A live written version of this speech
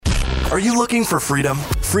Are you looking for freedom?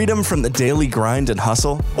 Freedom from the daily grind and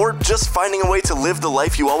hustle? Or just finding a way to live the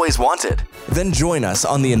life you always wanted? Then join us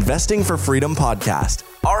on the Investing for Freedom podcast.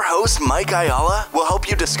 Our host, Mike Ayala, will help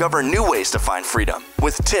you discover new ways to find freedom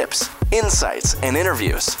with tips, insights, and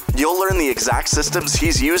interviews. You'll learn the exact systems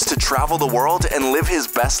he's used to travel the world and live his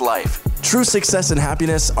best life. True success and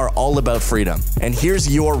happiness are all about freedom. And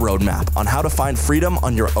here's your roadmap on how to find freedom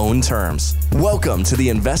on your own terms. Welcome to the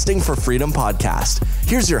Investing for Freedom podcast.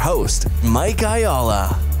 Here's your host, Mike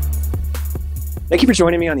Ayala. Thank you for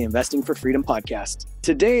joining me on the Investing for Freedom podcast.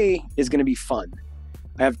 Today is going to be fun.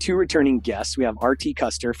 I have two returning guests. We have RT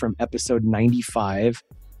Custer from episode 95,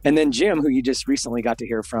 and then Jim, who you just recently got to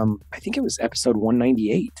hear from, I think it was episode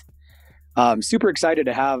 198. Super excited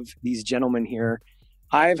to have these gentlemen here.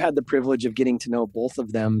 I've had the privilege of getting to know both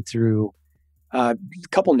of them through a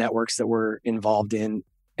couple networks that we're involved in,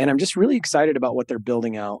 and I'm just really excited about what they're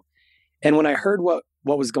building out. And when I heard what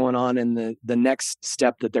was going on and the next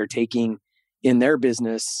step that they're taking in their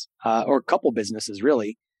business, or a couple businesses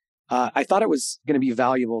really, I thought it was going to be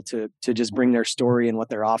valuable to just bring their story and what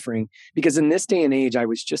they're offering. Because in this day and age, I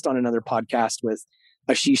was just on another podcast with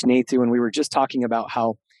Ashish Nathu, and we were just talking about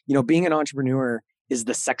how, being an entrepreneur is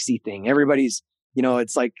the sexy thing. Everybody's,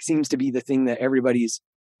 it's like, seems to be the thing that everybody's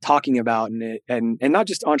talking about, and not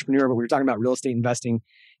just entrepreneur, but we were talking about real estate investing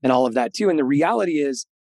and all of that too. And the reality is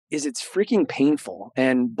it's freaking painful.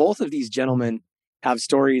 And both of these gentlemen have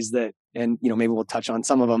stories that, and maybe we'll touch on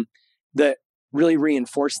some of them that really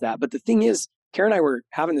reinforce that. But the thing is, Karen and I were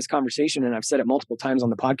having this conversation, and I've said it multiple times on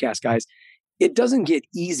the podcast, guys, it doesn't get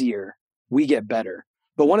easier, we get better.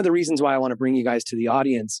 But one of the reasons why I want to bring you guys to the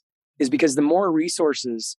audience is because the more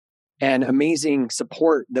resources and amazing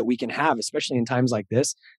support that we can have, especially in times like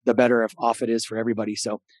this, the better off it is for everybody.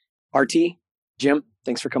 So RT, Jim,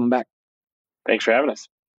 thanks for coming back. Thanks for having us.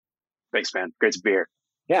 Thanks, man. Great to be here.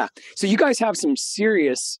 Yeah. So you guys have some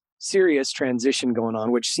serious transition going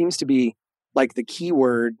on, which seems to be like the key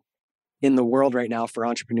word in the world right now for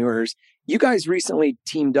entrepreneurs. You guys recently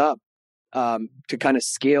teamed up to kind of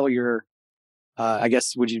scale your, I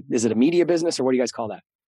guess, is it a media business, or what do you guys call that?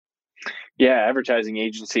 Yeah, advertising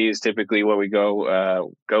agency is typically what we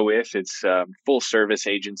go with. It's a full service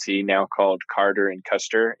agency now called Carter and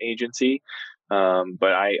Custer Agency.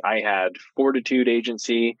 But I had Fortitude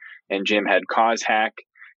Agency and Jim had Cause Hack.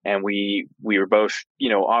 And we were both,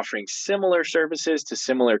 offering similar services to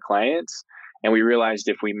similar clients. And we realized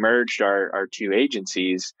if we merged our two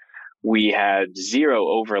agencies, we had zero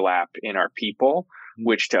overlap in our people,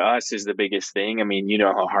 which to us is the biggest thing. I mean, you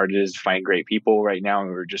know how hard it is to find great people right now. And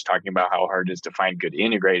we were just talking about how hard it is to find good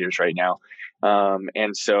integrators right now.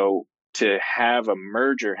 And so to have a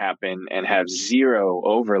merger happen and have zero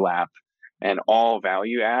overlap and all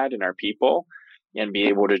value add in our people and be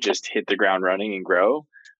able to just hit the ground running and grow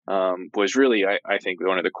was really, I think,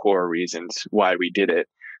 one of the core reasons why we did it.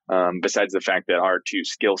 Besides the fact that our two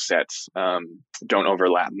skill sets don't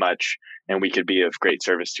overlap much, and we could be of great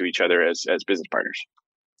service to each other as business partners.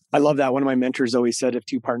 I love that. One of my mentors always said, if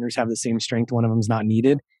two partners have the same strength, one of them is not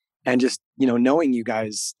needed. And just, knowing you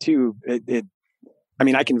guys too,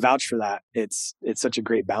 I can vouch for that. It's such a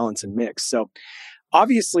great balance and mix. So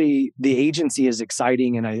obviously the agency is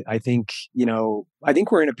exciting. And I think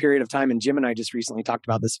we're in a period of time, and Jim and I just recently talked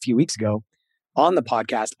about this a few weeks ago on the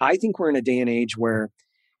podcast. I think we're in a day and age where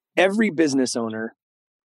every business owner,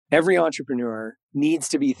 every entrepreneur needs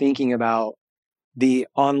to be thinking about the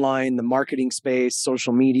online, the marketing space,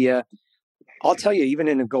 social media. I'll tell you, even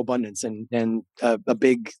in a GoBundance and a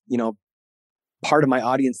big, part of my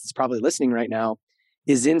audience that's probably listening right now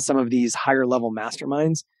is in some of these higher level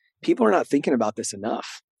masterminds. People are not thinking about this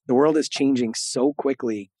enough. The world is changing so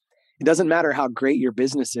quickly. It doesn't matter how great your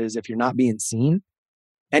business is if you're not being seen.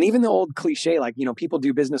 And even the old cliche, like, people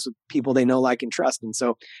do business with people they know, like, and trust. And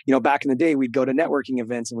so, back in the day, we'd go to networking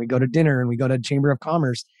events and we'd go to dinner and we go to Chamber of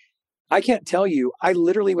Commerce. I can't tell you, I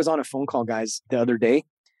literally was on a phone call, guys, the other day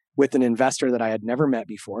with an investor that I had never met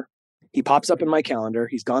before. He pops up in my calendar.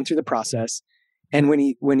 He's gone through the process. And when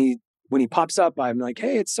he pops up, I'm like,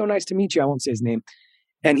 hey, it's so nice to meet you. I won't say his name.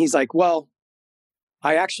 And he's like, well,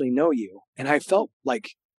 I actually know you. And I felt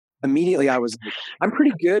like immediately I'm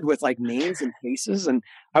pretty good with like names and faces. And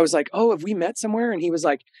I was like, oh, have we met somewhere? And he was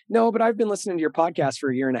like, no, but I've been listening to your podcast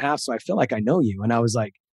for a year and a half. So I feel like I know you. And I was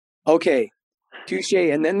like, okay, touche.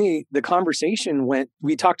 And then the conversation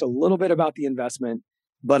we talked a little bit about the investment,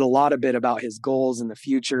 but a lot of it about his goals in the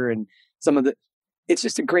future and it's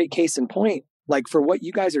just a great case in point. Like for what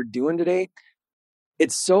you guys are doing today,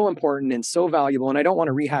 it's so important and so valuable. And I don't want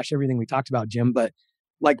to rehash everything we talked about, Jim, but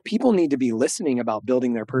like people need to be listening about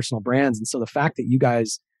building their personal brands. And so the fact that you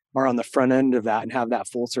guys are on the front end of that and have that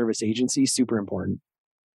full service agency, super important.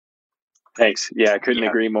 Thanks. Yeah, I couldn't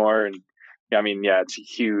agree more. And I mean, yeah, it's a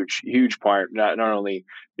huge, huge part, not only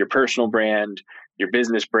your personal brand, your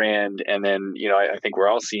business brand, and then, I think we're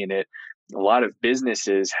all seeing it. A lot of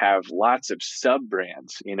businesses have lots of sub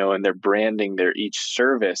brands, and they're branding their each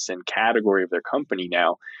service and category of their company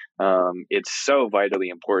now. It's so vitally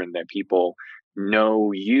important that people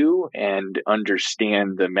know you and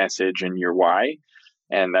understand the message and your why.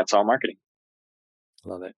 And that's all marketing.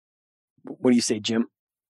 Love it. What do you say, Jim?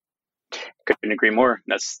 Couldn't agree more.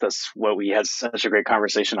 That's what we had such a great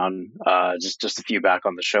conversation on just a few back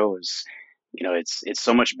on the show is, it's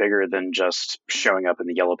so much bigger than just showing up in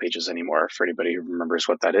the yellow pages anymore. For anybody who remembers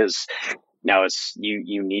what that is, now it's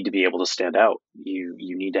you need to be able to stand out. You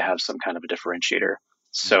need to have some kind of a differentiator.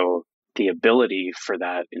 So the ability for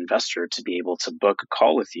that investor to be able to book a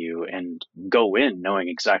call with you and go in knowing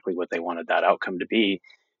exactly what they wanted that outcome to be,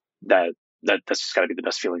 that's just got to be the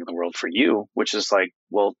best feeling in the world for you, which is like,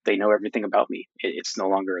 well, they know everything about me. It's no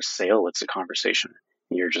longer a sale; it's a conversation.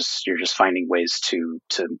 You're just finding ways to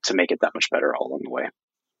make it that much better all along the way.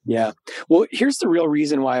 Yeah. Well, here's the real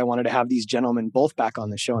reason why I wanted to have these gentlemen both back on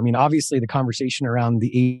the show. I mean, obviously the conversation around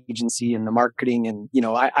the agency and the marketing, and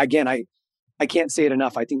I can't say it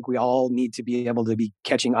enough. I think we all need to be able to be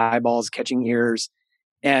catching eyeballs, catching ears,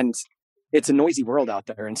 and it's a noisy world out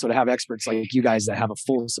there. And so to have experts like you guys that have a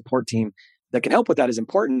full support team that can help with that is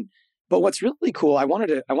important. But what's really cool, I wanted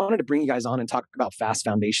to bring you guys on and talk about fast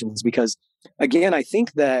foundations, because again, I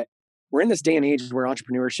think that we're in this day and age where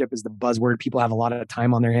entrepreneurship is the buzzword. People have a lot of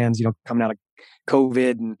time on their hands, coming out of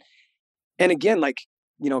COVID. And again, like,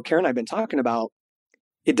 Karen and I have been talking about,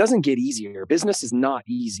 it doesn't get easier. Business is not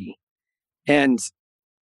easy. And,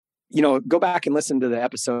 go back and listen to the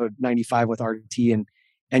episode 95 with RT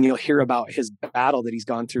and you'll hear about his battle that he's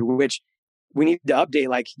gone through, which we need to update.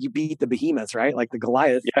 Like, you beat the behemoths, right? Like the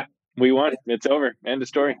Goliath. Yeah, we won. It's over. End of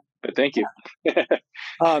story. But thank you.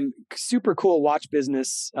 Super cool watch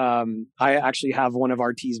business. I actually have one of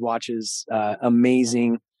RT's watches,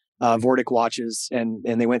 amazing Vortic watches, and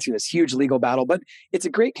they went through this huge legal battle. But it's a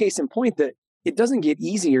great case in point that it doesn't get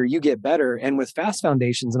easier, you get better. And with Fast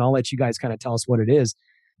Foundations, and I'll let you guys kind of tell us what it is,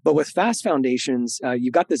 but with Fast Foundations,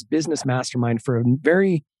 you've got this business mastermind for a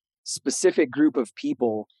very specific group of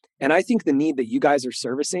people. And I think the need that you guys are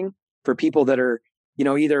servicing for people that are,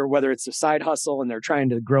 either whether it's a side hustle and they're trying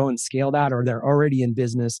to grow and scale that, or they're already in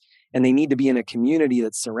business and they need to be in a community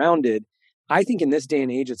that's surrounded. I think in this day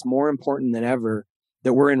and age, it's more important than ever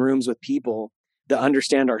that we're in rooms with people that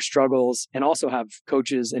understand our struggles and also have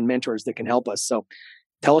coaches and mentors that can help us. So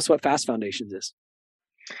tell us what Fast Foundations is.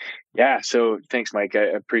 Yeah. So thanks, Mike. I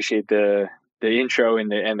appreciate the intro and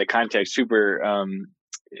the context. Super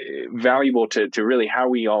valuable to really how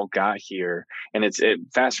we all got here. And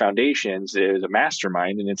Fast Foundations is a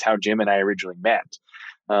mastermind, and it's how Jim and I originally met,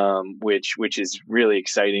 which is really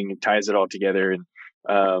exciting. It ties it all together. And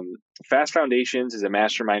Fast Foundations is a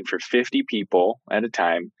mastermind for 50 people at a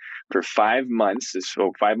time for 5 months.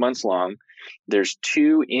 So 5 months long. There's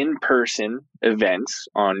 2 in-person events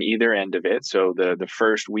on either end of it. So the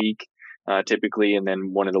first week, typically, and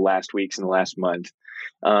then one of the last weeks in the last month.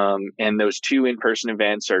 And those 2 in-person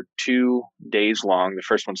events are 2 days long. The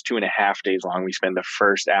first one's 2.5 days long. We spend the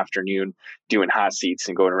first afternoon doing hot seats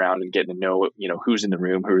and going around and getting to know, who's in the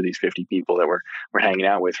room, who are these 50 people that we're hanging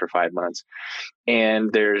out with for 5 months.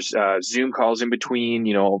 And there's Zoom calls in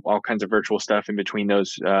between, all kinds of virtual stuff in between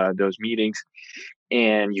those meetings.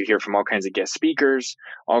 And you hear from all kinds of guest speakers,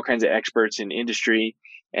 all kinds of experts in industry.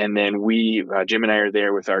 And then Jim and I are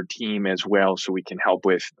there with our team as well, so we can help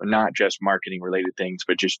with not just marketing related things,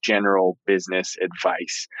 but just general business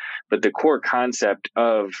advice. But the core concept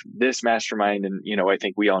of this mastermind, and, I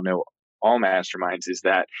think we all know all masterminds, is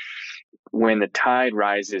that when the tide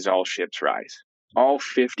rises, all ships rise. All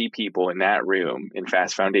 50 people in that room in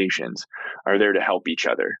Fast Foundations are there to help each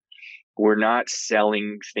other. We're not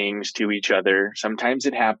selling things to each other. Sometimes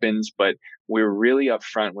it happens, but we're really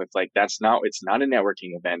upfront with it's not a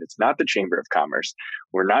networking event. It's not the Chamber of Commerce.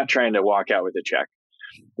 We're not trying to walk out with a check.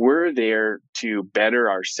 We're there to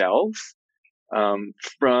better ourselves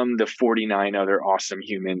from the 49 other awesome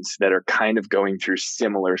humans that are kind of going through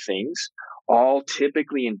similar things, all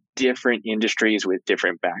typically in different industries with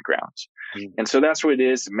different backgrounds. Mm-hmm. And so that's what it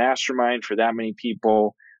is, mastermind for that many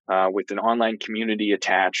people. With an online community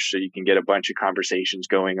attached, so you can get a bunch of conversations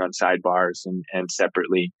going on sidebars and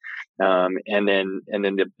separately. And then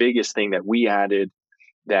the biggest thing that we added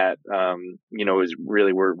that, is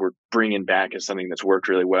really, we're bringing back as something that's worked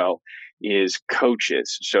really well is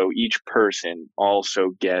coaches. So each person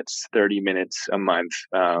also gets 30 minutes a month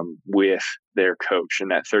with their coach,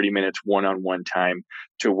 and that 30 minutes one-on-one time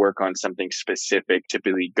to work on something specific,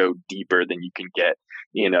 typically go deeper than you can get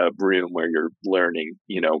in a room where you're learning,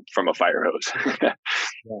 from a fire hose. Yeah.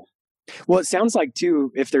 Well, it sounds like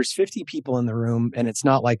too, if there's 50 people in the room and it's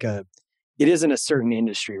not like it isn't a certain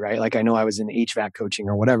industry, right? Like I know I was in HVAC coaching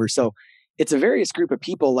or whatever. So it's a various group of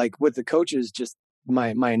people. Like with the coaches, just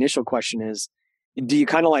my initial question is, do you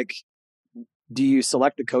kind of like, do you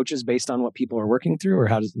select the coaches based on what people are working through, or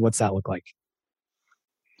what's that look like?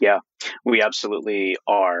 Yeah, we absolutely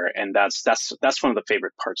are. And that's one of the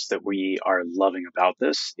favorite parts that we are loving about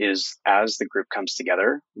this is as the group comes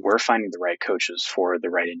together, we're finding the right coaches for the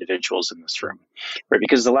right individuals in this room, right?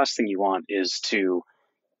 Because the last thing you want is to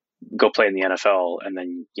go play in the NFL and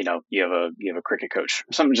then, you have a cricket coach,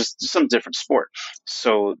 some different sport.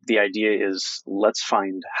 So the idea is let's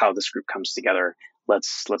find how this group comes together.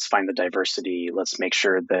 Let's find the diversity. Let's make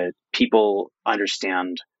sure that people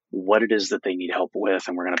understand what it is that they need help with,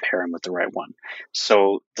 and we're going to pair them with the right one.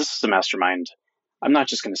 So this is a mastermind. I'm not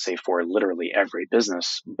just going to say for literally every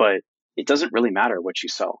business, but it doesn't really matter what you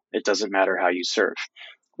sell. It doesn't matter how you serve.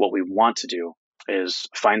 What we want to do is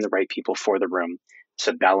find the right people for the room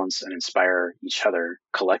to balance and inspire each other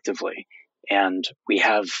collectively. And we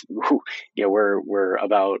have, we're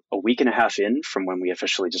about a week and a half in from when we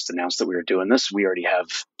officially just announced that we were doing this. We already have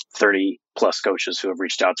 30 plus coaches who have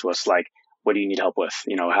reached out to us like, what do you need help with?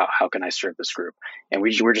 How can I serve this group? And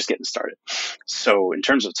we're just getting started. So in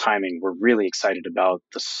terms of timing, we're really excited about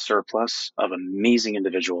the surplus of amazing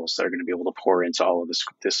individuals that are going to be able to pour into all of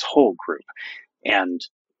this whole group. And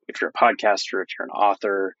if you're a podcaster, if you're an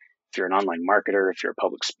author, if you're an online marketer, if you're a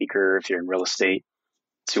public speaker, if you're in real estate,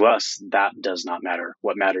 to us, that does not matter.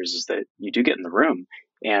 What matters is that you do get in the room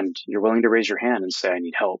and you're willing to raise your hand and say, I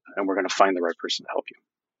need help. And we're going to find the right person to help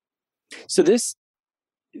you. So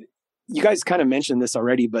you guys kind of mentioned this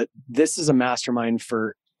already, but this is a mastermind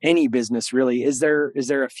for any business, really. Is there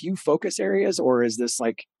a few focus areas, or is this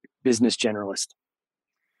like business generalist?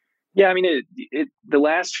 Yeah, I mean, the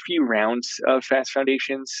last few rounds of Fast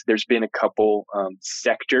Foundations, there's been a couple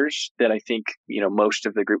sectors that I think most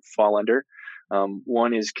of the group fall under.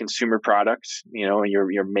 One is consumer products, and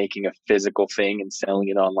you're making a physical thing and selling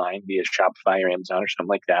it online via Shopify or Amazon or something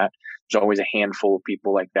like that. There's always a handful of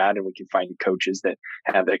people like that, and we can find coaches that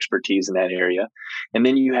have expertise in that area. And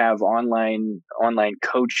then you have online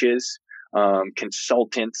coaches,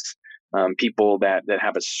 consultants. People that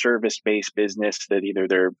have a service-based business that either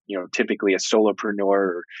they're typically a solopreneur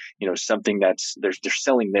or something that's they're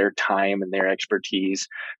selling their time and their expertise.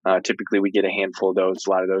 Typically, we get a handful of those. A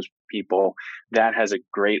lot of those people that has a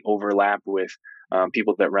great overlap with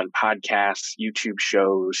people that run podcasts, YouTube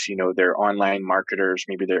shows. They're online marketers,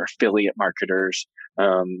 maybe they're affiliate marketers.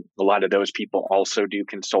 A lot of those people also do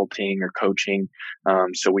consulting or coaching.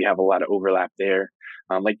 So we have a lot of overlap there.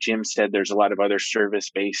 Like Jim said, there's a lot of other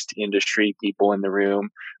service-based industry people in the room,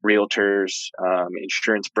 realtors,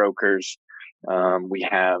 insurance brokers. We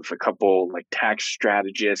have a couple like tax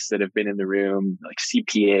strategists that have been in the room, like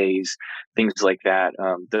CPAs, things like that.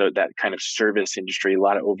 That kind of service industry, a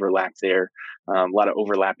lot of overlap there, a lot of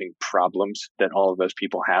overlapping problems that all of those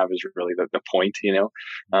people have is really the point,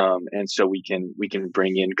 and so we can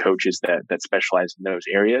bring in coaches that specialize in those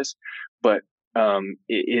areas, but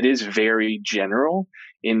it is very general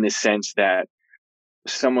in the sense that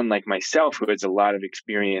someone like myself who has a lot of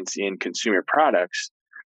experience in consumer products,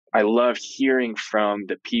 I love hearing from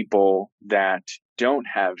the people that don't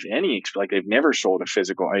have any, like they've never sold a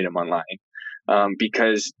physical item online,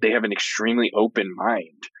 because they have an extremely open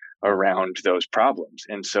mind around those problems.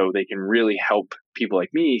 And so they can really help people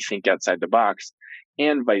like me think outside the box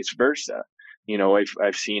and vice versa.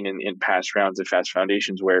 I've seen in past rounds of Fast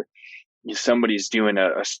Foundations where somebody's doing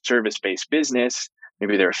a service-based business,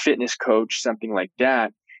 maybe they're a fitness coach, something like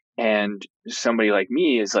that. And somebody like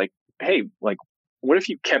me is like, hey, like, what if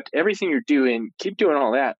you kept everything you're doing, keep doing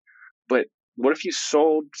all that, but what if you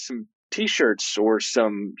sold some t-shirts or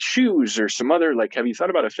some shoes or some other, like, have you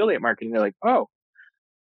thought about affiliate marketing? They're like, oh,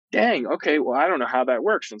 dang, okay, well, I don't know how that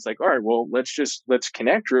works. And it's like, all right, well, let's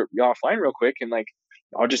connect offline real quick. And like,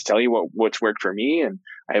 I'll just tell you what's worked for me. And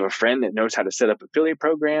I have a friend that knows how to set up affiliate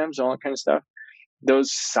programs, all that kind of stuff.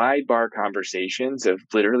 Those sidebar conversations of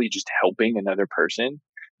literally just helping another person.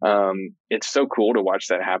 It's so cool to watch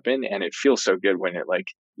that happen. And it feels so good when it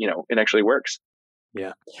it actually works.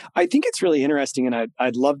 Yeah. I think it's really interesting. And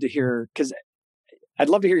I'd love to hear, because I'd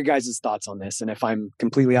love to hear your guys' thoughts on this. And if I'm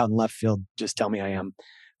completely out in left field, just tell me I am.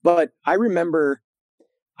 But I remember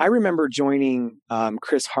I remember joining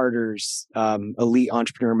Chris Harder's Elite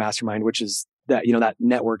Entrepreneur Mastermind, which is that, that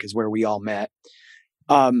network is where we all met.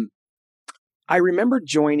 I remember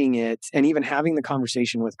joining it and even having the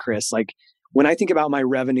conversation with Chris. Like when I think about my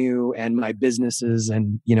revenue and my businesses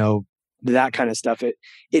and, that kind of stuff,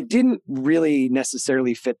 it didn't really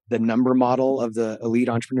necessarily fit the number model of the Elite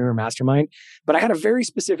Entrepreneur Mastermind, but I had a very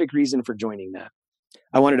specific reason for joining that.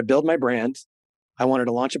 I wanted to build my brand. I wanted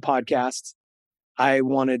to launch a podcast. I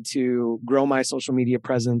wanted to grow my social media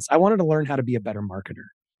presence. I wanted to learn how to be a better marketer,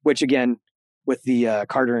 which again, with the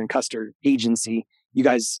Carter and Custer agency, you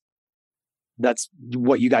guys, that's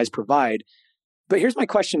what you guys provide. But here's my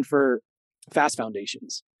question for Fast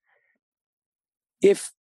Foundations.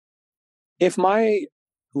 If my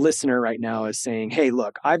listener right now is saying, hey,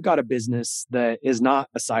 look, I've got a business that is not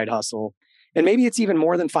a side hustle, and maybe it's even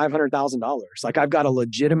more than $500,000. Like I've got a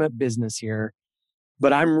legitimate business here,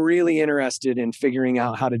 but I'm really interested in figuring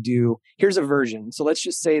out how to do, here's a version. So let's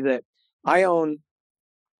just say that I own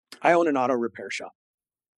an auto repair shop.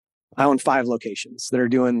 I own 5 locations that are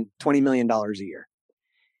doing $20 million a year.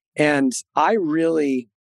 And I've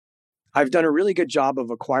done a really good job of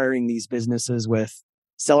acquiring these businesses with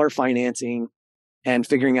seller financing and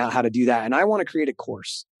figuring out how to do that. And I want to create a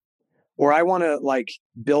course, or I want to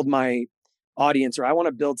build my audience, or I want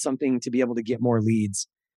to build something to be able to get more leads.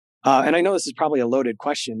 And I know this is probably a loaded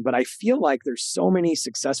question, but I feel like there's so many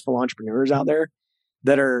successful entrepreneurs out there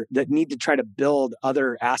that need to try to build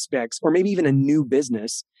other aspects, or maybe even a new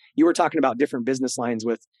business. You were talking about different business lines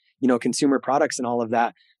with, consumer products and all of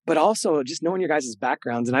that, but also just knowing your guys'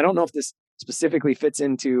 backgrounds. And I don't know if this specifically fits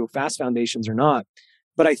into Fast Foundations or not,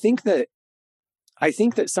 but I think that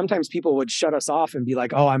sometimes people would shut us off and be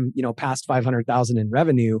like, oh, I'm, past 500,000 in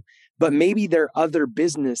revenue, but maybe their other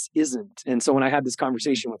business isn't. And so when I had this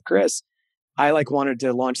conversation with Chris, I wanted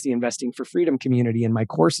to launch the Investing for Freedom community and my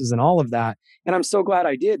courses and all of that. And I'm so glad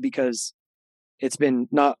I did, because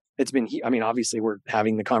obviously we're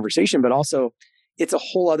having the conversation, but also it's a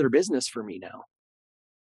whole other business for me now.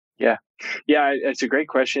 Yeah, it's a great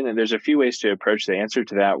question. And there's a few ways to approach the answer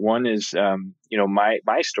to that. One is,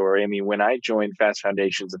 my story. I mean, when I joined Fast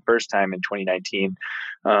Foundations the first time in 2019,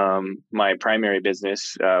 my primary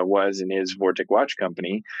business was and is Vortic Watch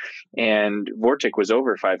Company. And Vortic was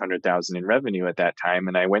over 500,000 in revenue at that time.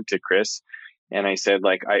 And I went to Chris and I said,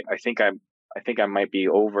 I think I might be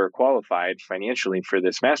overqualified financially for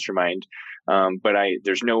this mastermind. But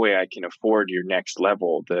there's no way I can afford your next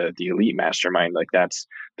level, the elite mastermind.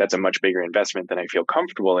 That's a much bigger investment than I feel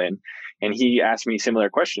comfortable in. And he asked me similar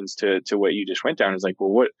questions to what you just went down. He's like,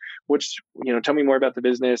 well, what's, tell me more about the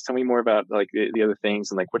business. Tell me more about the other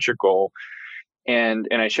things. And what's your goal? And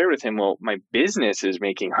I shared with him, well, my business is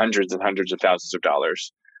making hundreds and hundreds of thousands of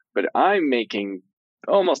dollars, but I'm making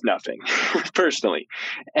almost nothing personally.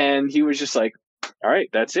 And he was just like, all right,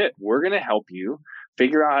 that's it. We're going to help you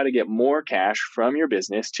figure out how to get more cash from your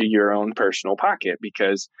business to your own personal pocket,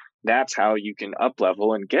 because that's how you can up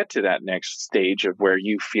level and get to that next stage of where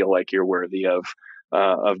you feel like you're worthy of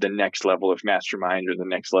the next level of mastermind or the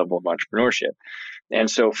next level of entrepreneurship. And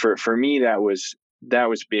so for me, that was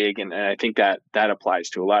big. And I think that applies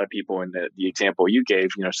to a lot of people. In the example you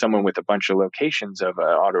gave, someone with a bunch of locations of an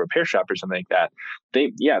auto repair shop or something like that,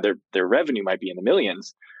 their revenue might be in the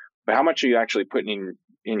millions, but how much are you actually putting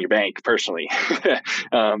in your bank personally?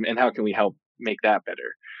 And how can we help make that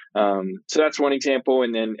better? So that's one example.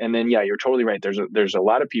 And then, yeah, you're totally right. There's a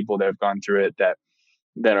lot of people that have gone through it that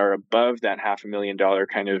are above that $500,000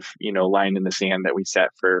 kind of, line in the sand that we set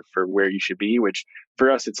for where you should be, which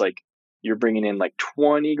for us, it's you're bringing in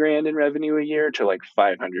 20 grand in revenue a year to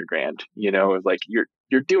 500 grand,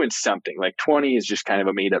 you're doing something. 20 is just kind of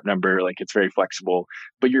a made up number. It's very flexible,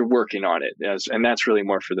 but you're working on it. And that's really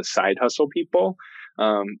more for the side hustle people.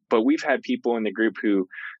 But we've had people in the group who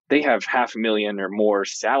they have $500,000 or more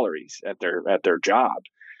salaries at their job,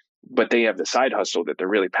 but they have the side hustle that they're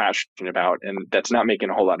really passionate about, and that's not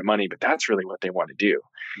making a whole lot of money, but that's really what they want to do.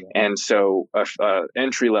 Yeah. And so a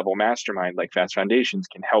entry-level mastermind like Fast Foundations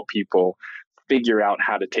can help people figure out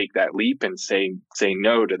how to take that leap and say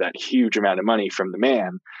no to that huge amount of money from the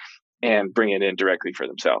man and bring it in directly for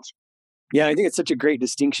themselves. Yeah, I think it's such a great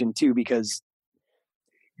distinction too, because,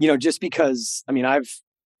 just because,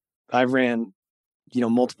 I've ran,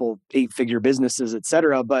 multiple 8-figure businesses, et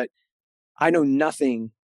cetera, but I know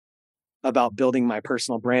nothing about building my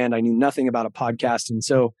personal brand. I knew nothing about a podcast. And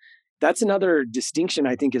so that's another distinction,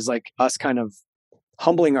 I think, is us kind of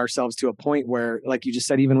humbling ourselves to a point where, like you just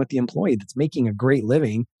said, even with the employee that's making a great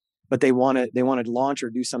living, but they want to launch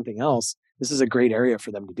or do something else, this is a great area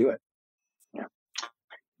for them to do it.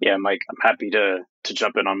 Yeah, Mike, I'm happy to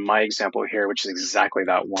jump in on my example here, which is exactly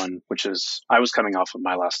that one, which is I was coming off of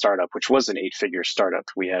my last startup, which was an 8-figure startup.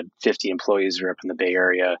 We had 50 employees. We were up in the Bay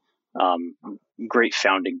Area. Um, Great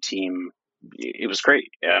founding team. It was great.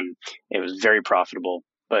 It was very profitable,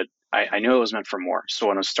 but I knew it was meant for more. So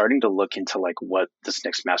when I was starting to look into like what this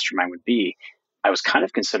next mastermind would be, I was kind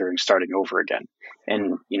of considering starting over again.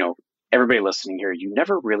 And, everybody listening here, you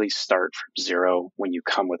never really start from zero when you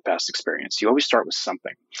come with past experience. You always start with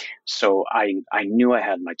something. So I knew I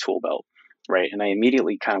had my tool belt, right? And I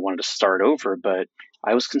immediately kind of wanted to start over, but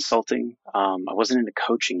I was consulting. I wasn't into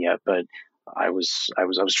coaching yet, but I was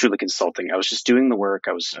truly consulting. I was just doing the work.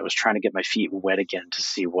 I was trying to get my feet wet again to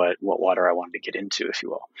see what water I wanted to get into, if you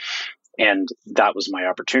will. And that was my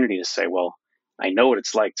opportunity to say, well, I know what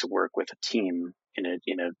it's like to work with a team in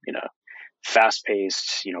a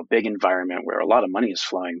fast-paced, big environment where a lot of money is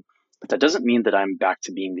flowing. But that doesn't mean that I'm back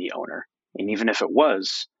to being the owner. And even if it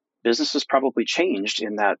was, business has probably changed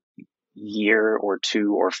in that year or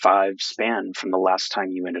 2 or 5 span from the last time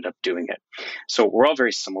you ended up doing it. So we're all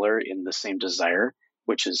very similar in the same desire,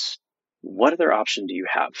 which is what other option do you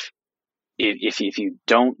have? If you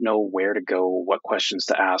don't know where to go, what questions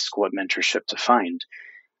to ask, what mentorship to find,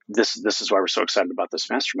 this is why we're so excited about this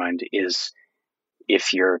mastermind is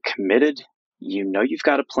if you're committed, you've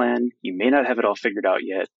got a plan. You may not have it all figured out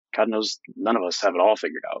yet. God knows none of us have it all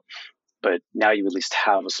figured out. But now you at least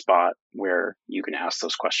have a spot where you can ask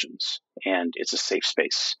those questions and it's a safe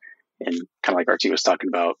space. And kind of like RT was talking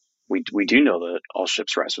about, we do know that all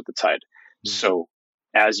ships rise with the tide. Mm-hmm. So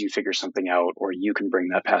as you figure something out or you can bring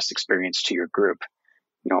that past experience to your group,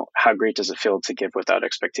 how great does it feel to give without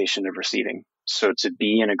expectation of receiving? So to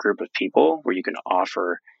be in a group of people where you can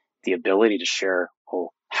offer the ability to share,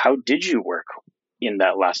 well, how did you work in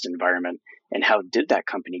that last environment? And how did that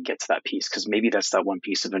company get to that piece? Because maybe that's that one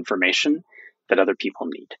piece of information that other people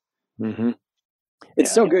need. Mm-hmm.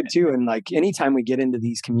 It's so good too. And like anytime we get into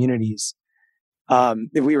these communities,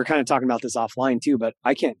 we were kind of talking about this offline too, but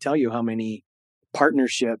I can't tell you how many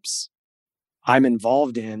partnerships I'm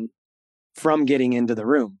involved in from getting into the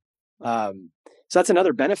room. So that's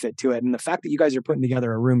another benefit to it. And the fact that you guys are putting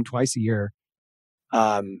together a room twice a year,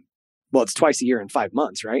 it's twice a year in 5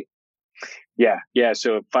 months, right? Yeah.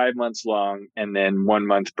 So 5 months long and then 1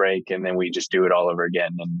 month break. And then we just do it all over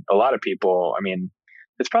again. And a lot of people,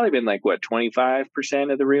 it's probably been like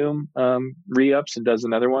 25% of the room, re-ups and does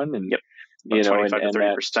another one. And, yep. 25 to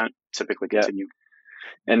 30% typically continue.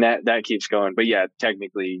 And that keeps going, but yeah,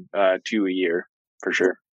 technically, 2 a year for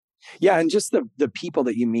sure. Yeah. And just the people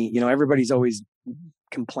that you meet, everybody's always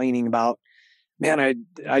complaining about, man,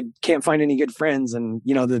 I can't find any good friends. And,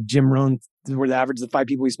 the Jim Rohn, we're the average of the 5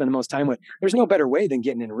 people we spend the most time with. There's no better way than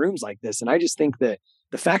getting in rooms like this. And I just think that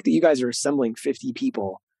the fact that you guys are assembling 50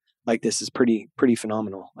 people like this is pretty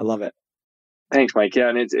phenomenal. I love it. Thanks, Mike. Yeah.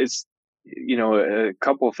 And it's a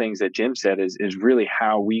couple of things that Jim said is really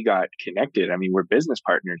how we got connected. We're business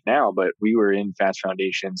partners now, but we were in Fast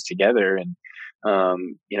Foundations together. And,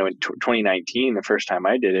 in 2019, the first time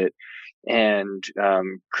I did it, and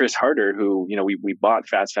Chris Harder, who we bought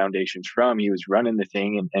Fast Foundations from, he was running the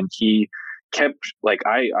thing, and he kept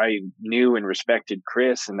I knew and respected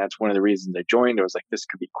Chris, and that's one of the reasons I joined. I was like, this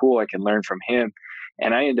could be cool. I can learn from him,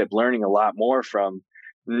 and I ended up learning a lot more from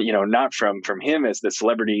not from him as the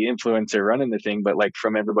celebrity influencer running the thing, but like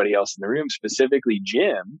from everybody else in the room, specifically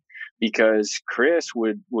Jim, because Chris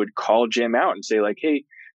would call Jim out and say like, hey,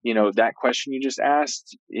 that question you just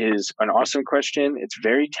asked is an awesome question. It's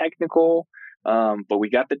very technical. But we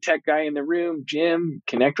got the tech guy in the room, Jim,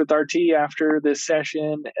 connect with RT after this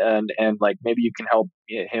session. And like, maybe you can help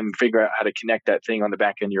him figure out how to connect that thing on the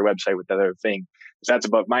back end of your website with that other thing. So that's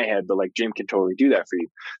above my head, but like Jim can totally do that for you.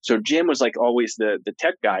 So Jim was like always the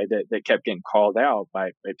tech guy that kept getting called out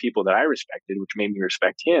by people that I respected, which made me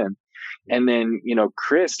respect him. And then,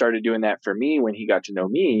 Chris started doing that for me when he got to know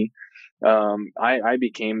me. I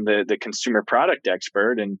became the consumer product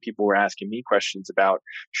expert, and people were asking me questions about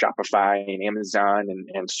Shopify and Amazon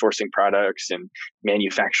and sourcing products and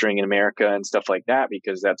manufacturing in America and stuff like that,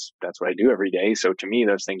 because that's what I do every day. So to me,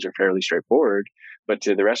 those things are fairly straightforward, but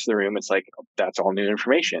to the rest of the room, it's like, that's all new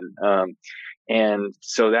information. And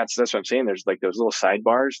so that's what I'm saying. There's like those little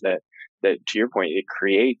sidebars that to your point, it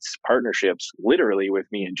creates partnerships literally with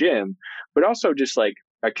me and Jim, but also just like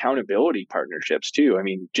accountability partnerships too.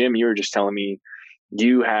 Jim, you were just telling me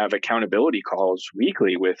you have accountability calls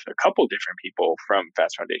weekly with a couple different people from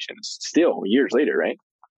Fast Foundations still years later, right?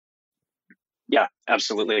 Yeah,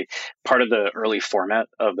 absolutely. Part of the early format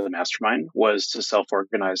of the mastermind was to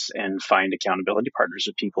self-organize and find accountability partners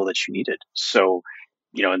with people that you needed. So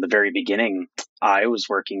in the very beginning, I was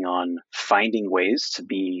working on finding ways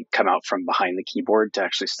to come out from behind the keyboard to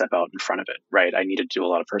actually step out in front of it, right? I needed to do a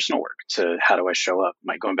lot of personal work to how do I show up?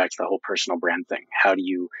 Going back to the whole personal brand thing. How do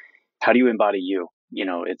you embody you?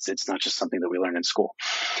 It's not just something that we learn in school.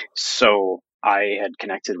 So I had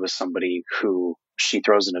connected with somebody who she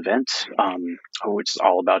throws an event, which is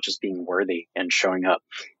all about just being worthy and showing up.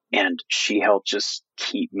 And she helped just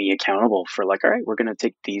keep me accountable for all right, we're going to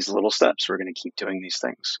take these little steps. We're going to keep doing these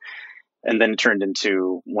things. And then it turned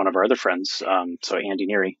into one of our other friends. So Andy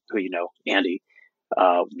Neary, who Andy,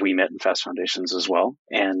 we met in Fast Foundations as well.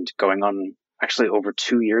 And going on actually over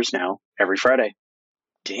 2 years now, every Friday,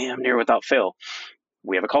 damn near without fail,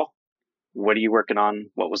 we have a call. What are you working on?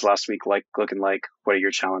 What was last week looking like? What are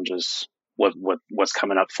your challenges? What's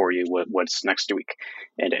coming up for you? What's next week?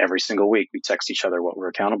 And every single week we text each other what we're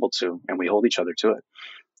accountable to, and we hold each other to it.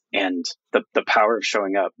 And the power of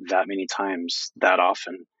showing up that many times, that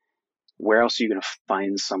often, where else are you going to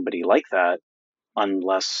find somebody like that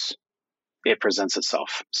unless it presents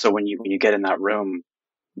itself? So when you get in that room,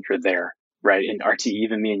 you're there, right? And RT,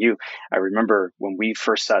 even me and you, I remember when we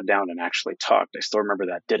first sat down and actually talked, I still remember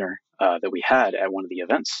that dinner that we had at one of the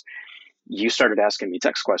events. You started asking me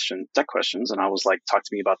tech questions, and I was like, talk to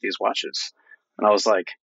me about these watches. And I was like,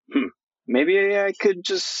 maybe I could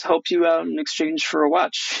just help you out in exchange for a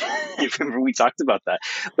watch. I remember we talked about that.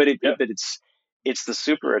 But it's the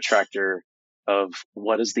super attractor of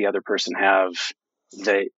what does the other person have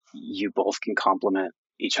that you both can complement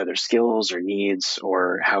each other's skills or needs,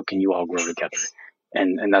 or how can you all grow together?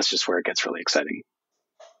 And that's just where it gets really exciting.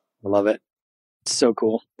 I love it. It's so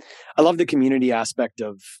cool. I love the community aspect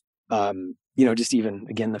of, just even,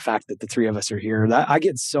 again, the fact that the three of us are here. That I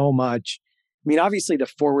get so much. I mean, obviously the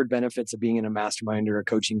forward benefits of being in a mastermind or a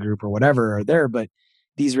coaching group or whatever are there, but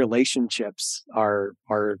these relationships are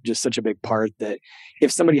just such a big part that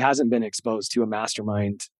if somebody hasn't been exposed to a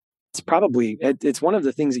mastermind, it's one of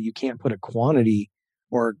the things that you can't put a quantity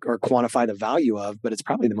or quantify the value of, but it's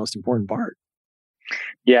probably the most important part.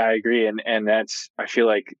 Yeah, I agree. And that's, I feel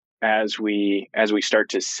like as we start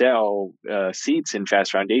to sell seats in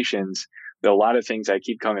Fast Foundations, a lot of things I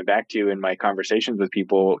keep coming back to in my conversations with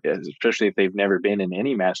people, especially if they've never been in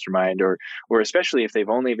any mastermind or especially if they've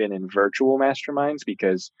only been in virtual masterminds,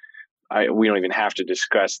 because we don't even have to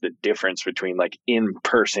discuss the difference between in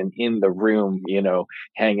person, in the room,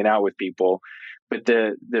 hanging out with people. But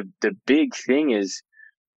the big thing is,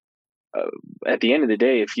 at the end of the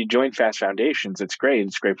day, if you join Fast Foundations, it's great.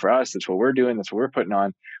 It's great for us. That's what we're doing. That's what we're putting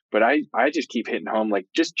on. But I just keep hitting home,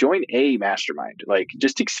 just join a mastermind,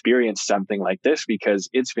 just experience something like this, because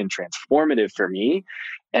it's been transformative for me.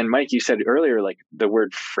 And Mike, you said earlier, the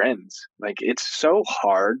word friends, it's so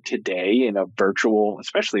hard today in a virtual,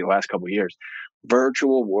 especially the last couple of years,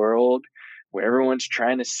 virtual world where everyone's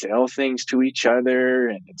trying to sell things to each other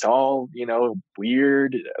and it's all,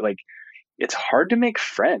 weird. It's hard to make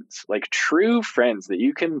friends, true friends that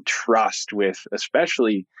you can trust with,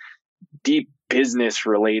 especially deep business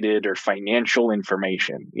related or financial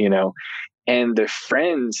information, and the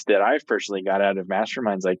friends that I've personally got out of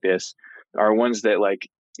masterminds like this are ones that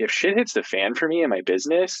if shit hits the fan for me in my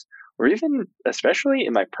business, or even especially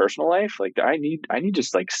in my personal life, I need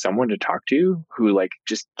just someone to talk to who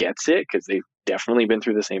just gets it, because they've definitely been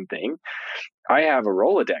through the same thing. I have a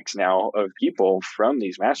Rolodex now of people from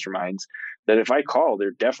these masterminds that if I call,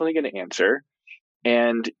 they're definitely going to answer.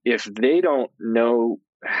 And if they don't know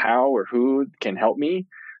how or who can help me,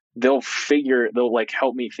 they'll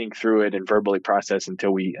help me think through it and verbally process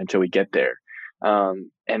until we get there.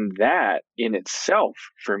 And that in itself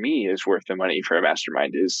for me is worth the money for a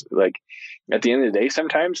mastermind. Is at the end of the day,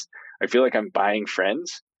 sometimes I feel like I'm buying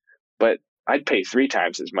friends, but I'd pay 3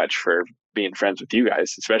 times as much for being friends with you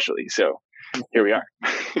guys, especially. So here we are.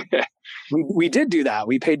 We did do that.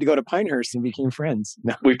 We paid to go to Pinehurst and became friends.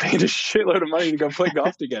 No. We paid a shitload of money to go play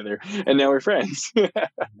golf together, and now we're friends.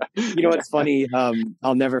 What's funny?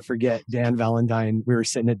 I'll never forget Dan Valentine. We were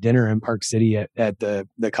sitting at dinner in Park City at the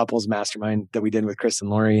couples mastermind that we did with Chris and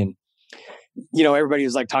Lori, and everybody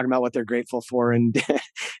was talking about what they're grateful for, and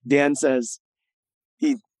Dan says,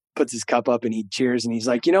 he puts his cup up and he cheers, and he's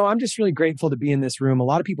like, I'm just really grateful to be in this room. A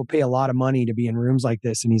lot of people pay a lot of money to be in rooms like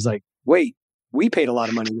this, and he's like, wait, we paid a lot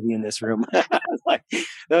of money to be in this room. That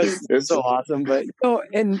was so awesome. But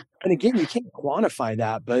and again, you can't quantify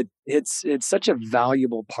that, but it's such a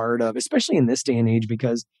valuable part of, especially in this day and age,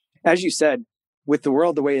 because as you said, with the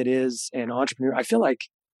world the way it is and entrepreneur, I feel like,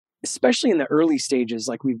 especially in the early stages,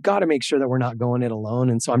 we've got to make sure that we're not going it alone.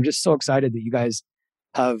 And so I'm just so excited that you guys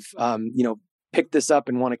have picked this up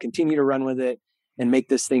and want to continue to run with it and make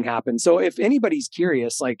this thing happen. So if anybody's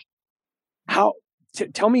curious, how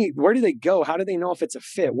tell me, where do they go? How do they know if it's a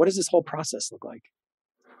fit? What does this whole process look like?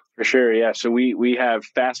 For sure. Yeah. So we have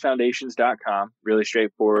fastfoundations.com, really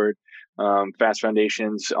straightforward. Fast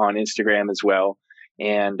Foundations on Instagram as well.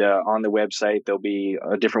 And on the website, there'll be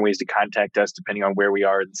different ways to contact us depending on where we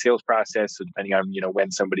are in the sales process. So depending on,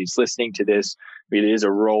 when somebody's listening to this, it is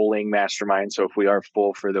a rolling mastermind. So if we are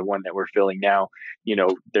full for the one that we're filling now,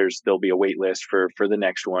 there'll be a wait list for the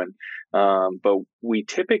next one. But we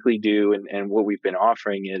typically do, and what we've been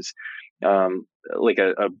offering is, like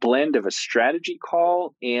a blend of a strategy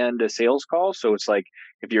call and a sales call. So it's like,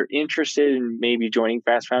 if you're interested in maybe joining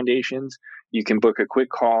Fast Foundations, you can book a quick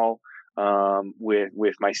call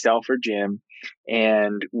with myself or Jim,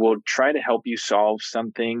 and we'll try to help you solve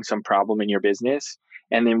some problem in your business.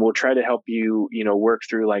 And then we'll try to help you, work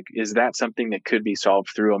through, like, is that something that could be solved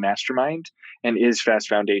through a mastermind? And is Fast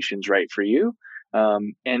Foundations right for you?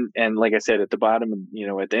 And like I said, at the bottom,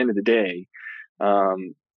 at the end of the day,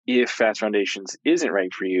 if Fast Foundations isn't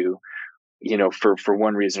right for you, for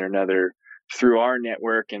one reason or another, through our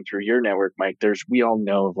network and through your network, Mike, we all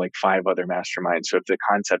know of like 5 other masterminds. So if the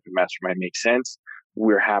concept of mastermind makes sense,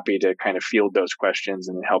 we're happy to kind of field those questions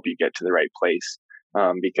and help you get to the right place.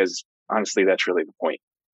 Because honestly, that's really the point.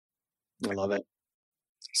 I love it.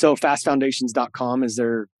 So fastfoundations.com, is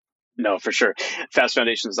there? No, for sure.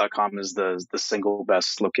 Fastfoundations.com is the single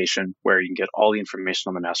best location where you can get all the information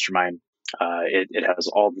on the mastermind. It has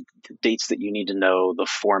all the dates that you need to know, the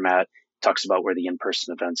format, talks about where the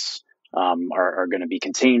in-person events are going to be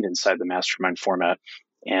contained inside the mastermind format.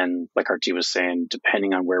 And like RT was saying,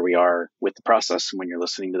 depending on where we are with the process and when you're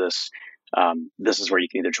listening to this, this is where you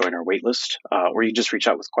can either join our waitlist or you can just reach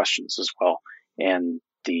out with questions as well. And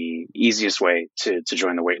the easiest way to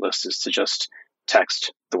join the waitlist is to just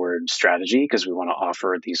text the word strategy, because we want to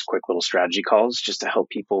offer these quick little strategy calls just to help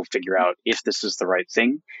people figure out if this is the right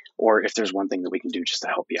thing or if there's one thing that we can do just to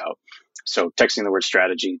help you out. So texting the word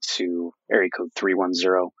strategy to area code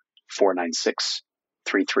 310-496-3389.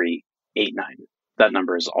 That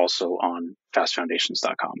number is also on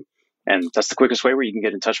fastfoundations.com. And that's the quickest way where you can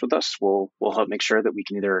get in touch with us. We'll help make sure that we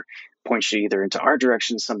can either point you either into our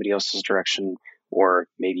direction, somebody else's direction, or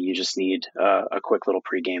maybe you just need a quick little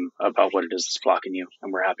pregame about what it is that's blocking you,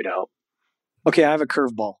 and we're happy to help. Okay, I have a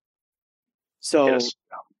curveball. So Yes.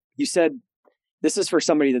 You said this is for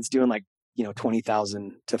somebody that's doing like,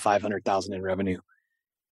 20,000 to 500,000 in revenue.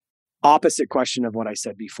 Opposite question of what I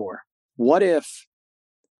said before. What if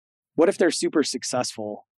they're super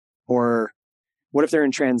successful, or what if they're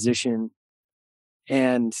in transition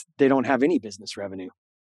and they don't have any business revenue,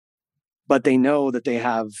 but they know that they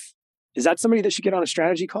have? Is that somebody that should get on a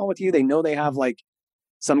strategy call with you? They know they have like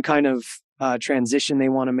some kind of transition they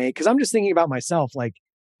want to make. Cause I'm just thinking about myself. Like,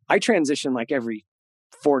 I transition like every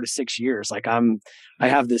 4 to 6 years. Like I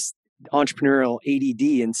have this entrepreneurial ADD.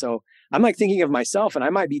 And so I'm like thinking of myself, and I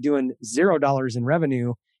might be doing $0 in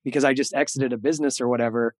revenue because I just exited a business or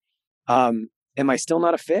whatever. Am I still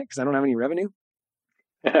not a fit because I don't have any revenue?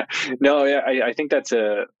 No, yeah, I think that's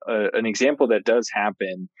an example that does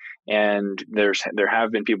happen. And there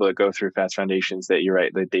have been people that go through Fast Foundations that, you're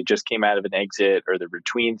right, that they just came out of an exit or they're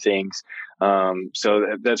between things. So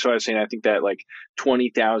that's what I was saying. I think that like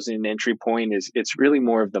 20,000 entry point it's really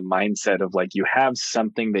more of the mindset of like, you have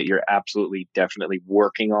something that you're absolutely definitely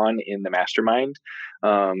working on in the mastermind.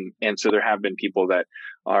 And so there have been people that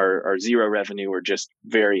are 0 revenue or just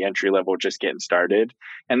very entry level, just getting started.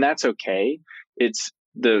 And that's okay. It's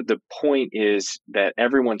the point is that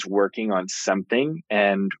everyone's working on something,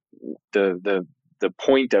 and the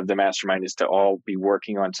point of the mastermind is to all be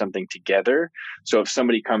working on something together. So if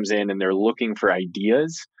somebody comes in and they're looking for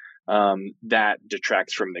ideas, that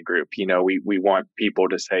detracts from the group. We want people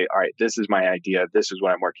to say, all right, this is my idea, this is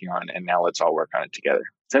what I'm working on, and now let's all work on it together.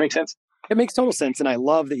 Does that make sense? It makes total sense. And I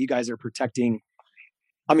love that you guys are protecting.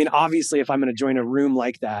 I mean, obviously, if I'm going to join a room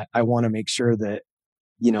like that, I want to make sure that,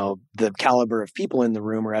 the caliber of people in the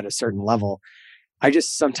room are at a certain level. I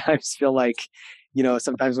just sometimes feel like,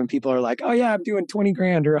 sometimes when people are like, oh yeah, I'm doing 20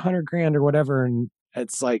 grand or 100 grand or whatever. And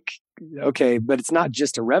it's like, okay, but it's not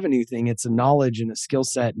just a revenue thing. It's a knowledge and a skill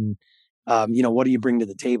set. And, what do you bring to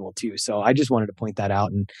the table too? So I just wanted to point that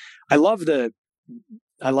out. And I love the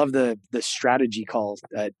strategy call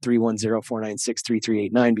at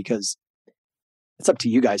 310-496-3389, because it's up to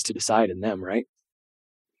you guys to decide and them, right?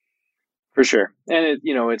 For sure. And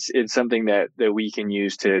it's something that we can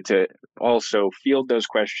use to also field those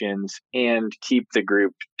questions and keep the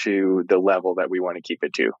group to the level that we want to keep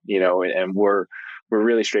it to, and we're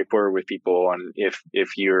really straightforward with people on if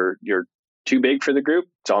you're too big for the group,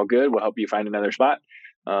 it's all good. We'll help you find another spot.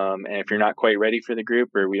 And if you're not quite ready for the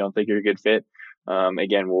group, or we don't think you're a good fit,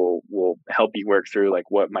 again, we'll help you work through like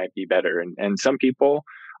what might be better. And some people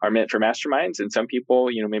are meant for masterminds, and some people,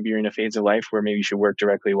 maybe you're in a phase of life where maybe you should work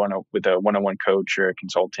directly with a one-on-one coach or a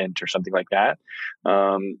consultant or something like that.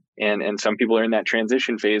 And some people are in that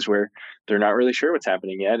transition phase where they're not really sure what's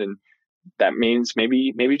happening yet. And that means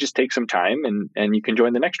maybe just take some time and you can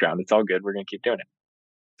join the next round. It's all good. We're going to keep doing it.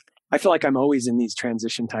 I feel like I'm always in these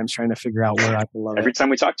transition times trying to figure out where I love Every it. time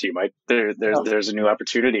we talk to you, Mike, there's a new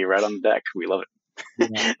opportunity right on the deck. We love it.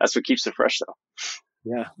 Yeah. That's what keeps it fresh, though.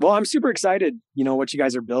 Yeah. Well, I'm super excited, what you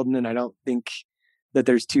guys are building, and I don't think that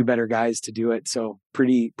there's two better guys to do it. So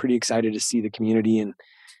pretty excited to see the community and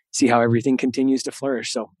see how everything continues to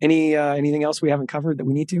flourish. So anything else we haven't covered that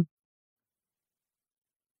we need to?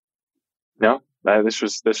 No, this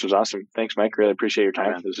was awesome. Thanks, Mike. Really appreciate your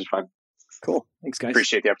time. This was fun. Cool. Thanks, guys.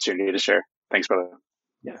 Appreciate the opportunity to share. Thanks, brother.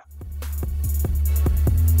 Yeah.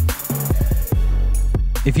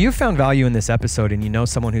 If you've found value in this episode and you know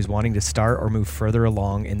someone who's wanting to start or move further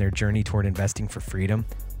along in their journey toward investing for freedom,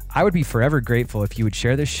 I would be forever grateful if you would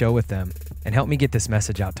share this show with them and help me get this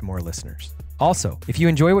message out to more listeners. Also, if you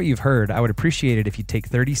enjoy what you've heard, I would appreciate it if you take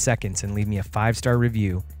 30 seconds and leave me a 5-star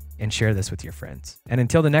review and share this with your friends. And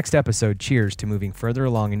until the next episode, cheers to moving further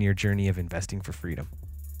along in your journey of investing for freedom.